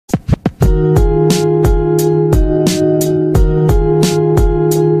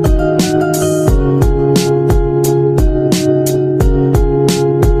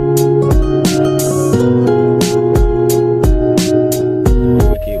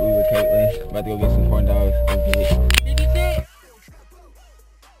About to go get some corn dogs.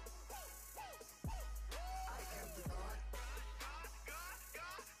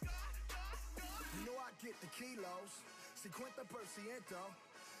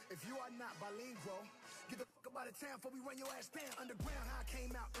 If you are not bilingual, get the fuck about the town before we run your ass down. Underground, how I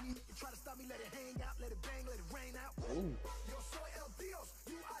came out, and you try to stop me, let it hang out, let it bang, let it rain out. Yo soy el Dios,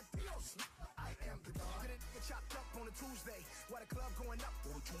 you are Dios. I am the God. Get chopped up on a Tuesday, while the club going up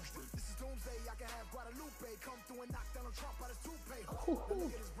on a Tuesday. This is doomsday, I can have Guadalupe come through and knock down a Trump out his toupee. Now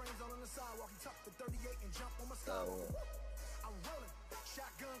look at his brains all on the sidewalk, he tucked the 38 and jump on my skywalk. I'm rolling,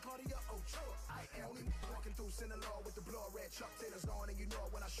 shotgun Cartier Ochoa. I am only walking through Sinaloa with the blood red Chuck Taylors on, and you know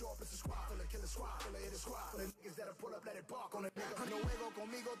when I show up it's a squad full of killer squad, full of hit squad, full of niggas that'll pull up, let it bark on it. No juego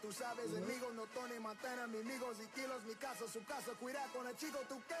conmigo, tú sabes, amigos, no Tony Montana, mis amigos y kilos, mi casa, su casa, cuida con el chico,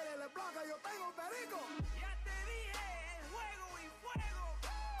 tú quieres la placa, yo tengo perico. Ya te dije, juego y fuego.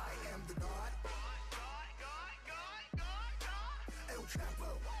 I am the God. El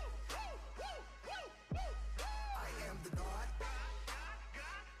Chapo. I am the God.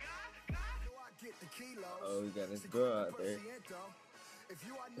 Get the kilos. Oh, we got this girl out there. If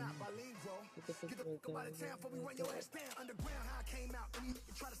you are not bilingual, get the fuck out of town before we run your ass down. Underground, how I came out, and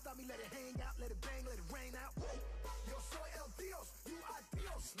you try to stop me, let it hang out, let it bang, let it rain out. Yo soy el Dios, you are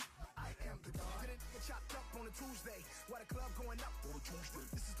Dios. I am the God. Get chopped up on a Tuesday, while the club going up on a Tuesday.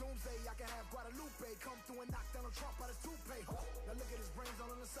 This is doomsday, I can have Guadalupe come through and knock down a Trump out his toupee. Now look at his brains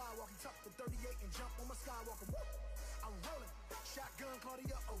all on the sidewalk, he tucked the 38 and jump on my skywalker. I'm rolling, shotgun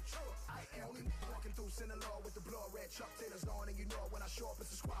Cartier Ochoa. I am only walking through Sinaloa with the blood red Chuck Taylors on, and you know when I show up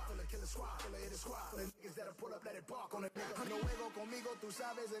it's a squad full of killer squad, full of hit squad, full of niggas that'll pull up, let it bark on it. No juego conmigo, tú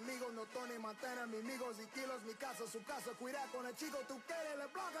sabes, amigos, no Tony Montana, mis amigos y kilos, mi casa, su casa, cuida con el chico, tú quieres la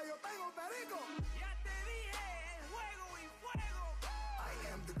placa, yo tengo perico. Ya te dije, juego y fuego. I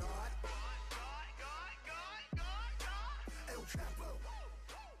am the God. El Chapo.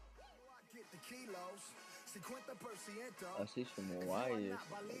 I get the kilos. 50%. Oh, she's from Hawaii.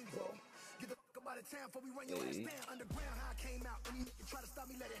 Get the fuck about the town before we run your ass down. Underground, how I came out, and you try to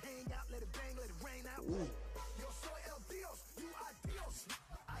stop me, let it hang out, let it bang, let it rain out. Yo soy el Dios, you are Dios.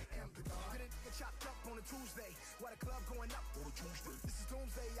 I am the God. Get chopped up on a Tuesday, while the club going up on a Tuesday. This is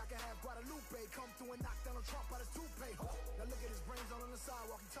doomsday, I can have Guadalupe come through and knock down a Trump out his toupee. Now look at his brains all on the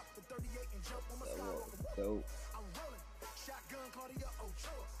sidewalk, he tucked the 38 and jump on my skywalker. I'm rolling, shotgun Cartier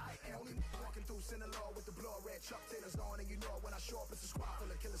Ochoa. I am only walking through Sinaloa with the blood red Chuck Taylors on, and you know when I show up it's a squad full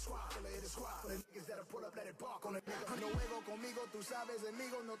of killer squad, full of hit squad, full of niggas that'll pull up, let it bark on it. No juego conmigo, tú sabes,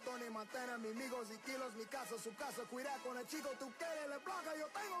 amigos, no Tony Montana, mis amigos y kilos, mi casa, su casa, cuida con el chico, tú quieres la placa, yo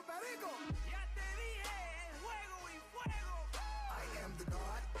tengo perico. Ya te dije, juego y fuego. I am the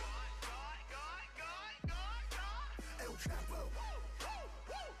God. El Chapo.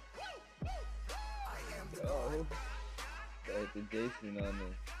 I am the God. Got the Jason on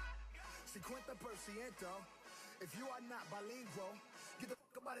there. 50%. If you are not bilingual, get the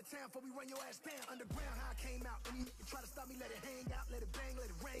fuck about the town before we run your ass down. Underground, how I came out, and you try to stop me, let it hang out, let it bang, let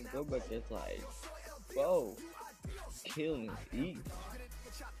it rain out. Go back, it's like, whoa, killing, eat.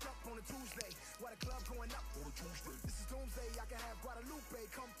 Get chopped up on a Tuesday, while the club going up on a Tuesday. This is doomsday, I can have Guadalupe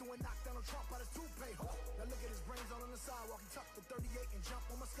come through and knock down a Trump out his toupee. Now look at his brains all on the sidewalk, he tucked the 38 and jump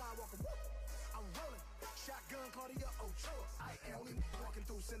on my skywalker. I'm rolling, shotgun Cartier Ochoa. I am only walking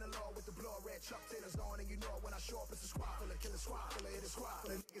through Sinaloa with the blood red Chuck Taylors on, and you know when I show up it's a squad full of killer squad, full of hit squad,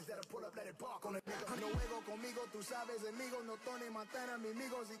 full of niggas that'll pull up, let it bark on it. No juego conmigo, tú sabes, amigos, no Tony Montana, mis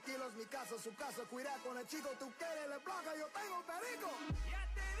amigos y kilos, mi casa, su casa, cuida con el chico, tú quieres la placa, yo tengo perico. Ya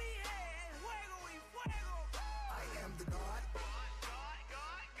te dije, juego y fuego. I am the God.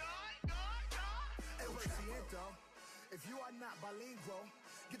 El Presidente. If you are not bilingual,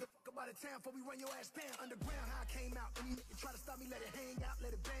 get the fuck about the town before we run your ass down. Underground, how I came out, and you try to stop me, let it hang out,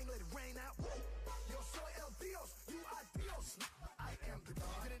 let it bang, let it rain out. Yo soy el Dios, you are Dios. I am the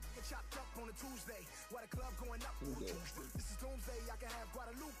God. Get chopped up on a Tuesday, while the club going up on a Tuesday. This is doomsday, I can have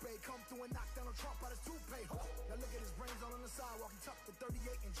Guadalupe come through and knock down a Trump out his toupee. Now look at his brains all on the sidewalk, he tucked the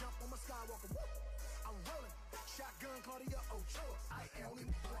 38 and jump on my skywalker. I'm rolling, shotgun Cartier Ochoa. I am only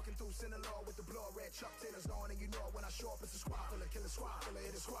walking through Sinaloa with the blood red Chuck Taylors on, and you know when I show up it's a squad full of killer squad, full of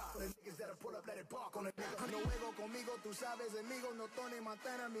hit squad, full of niggas that'll pull up, let it bark on it. No juego conmigo, tú sabes, amigos, no Tony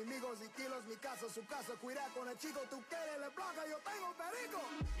Montana, mis amigos y kilos, mi casa, su casa, cuida con el chico, tú quieres la placa, yo tengo perico.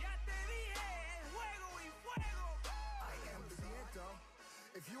 Ya te dije, juego y fuego. I am the Presidente.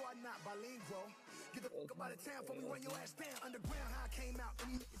 If you are not bilingual, get the fuck about the town before we run your ass down. Underground, how I came out,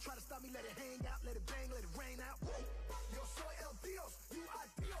 and you try to stop me, let it hang out, let it bang, let it rain out. Yo soy el Dios, you are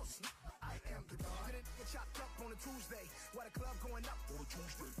Dios. I am the God. Get chopped up on a Tuesday, while the club going up on a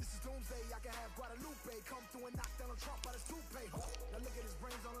Tuesday. This is doomsday. doomsday, I can have Guadalupe come through and knock down a Trump by his toupee. Now look at his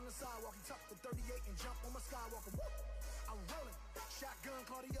brains all on the sidewalk. He tucked the 38 and jump on my Skywalker. Woo! I'm rolling, shotgun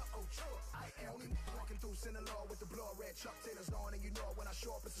Claudia Ochoa. I am only walking through Sinaloa with the blood red Chuck Taylors on, and you know when I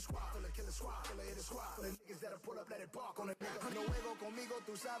show up it's a squad full of killer squad, killer hit a squad full of niggas that'll pull up, let it bark on a nigga. No juego conmigo,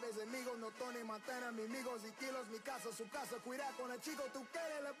 tú sabes, amigos, no Tony Montana, mis amigos y kilos, mi casa, su casa, cuida con el chico, tú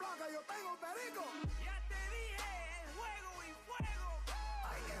quieres le blanca, yo tengo perico. Ya te dije, juego y fuego.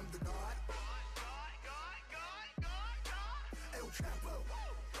 I am the God. El Chapo.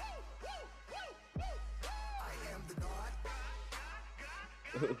 I am the God.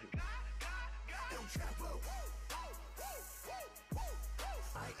 El Chapo.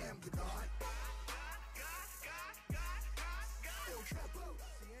 I am the God. El Chapo.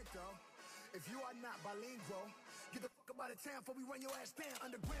 Siento, if you are not bilingual, get the fuck up out of town before we run your ass down.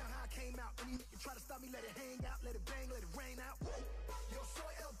 Underground, how I came out. When you try to stop me, let it hang out, let it bang, let it rain out. Yo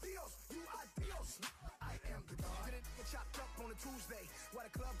soy el Dios, you are Dios. I am the God. Didn't get chopped up on a Tuesday, while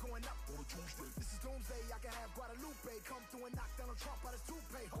the club going up on a Tuesday. This is doomsday, I can have Guadalupe come through and knock down a Trump by his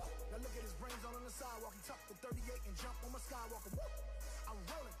toupee. Now look at his brains all on the sidewalk. He tucked the 38 and jump on my Skywalker. Woo! I'm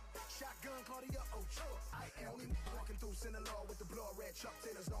rolling, shotgun Claudia Ochoa. I am only walking through Sinaloa with the blood red Chuck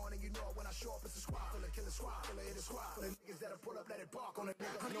Taylors on, and you know when I show up it's a squad full of killer squad, killer hit a squad full of niggas that'll pull up, let it bark on a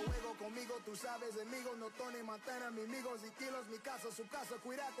nigga. No juego conmigo, tú sabes, amigos, no Tony Montana, mis amigos y kilos, mi casa, su casa,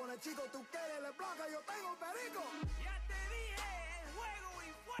 cuida con el chico, tú quieres le blanca, yo tengo perico. Ya te dije.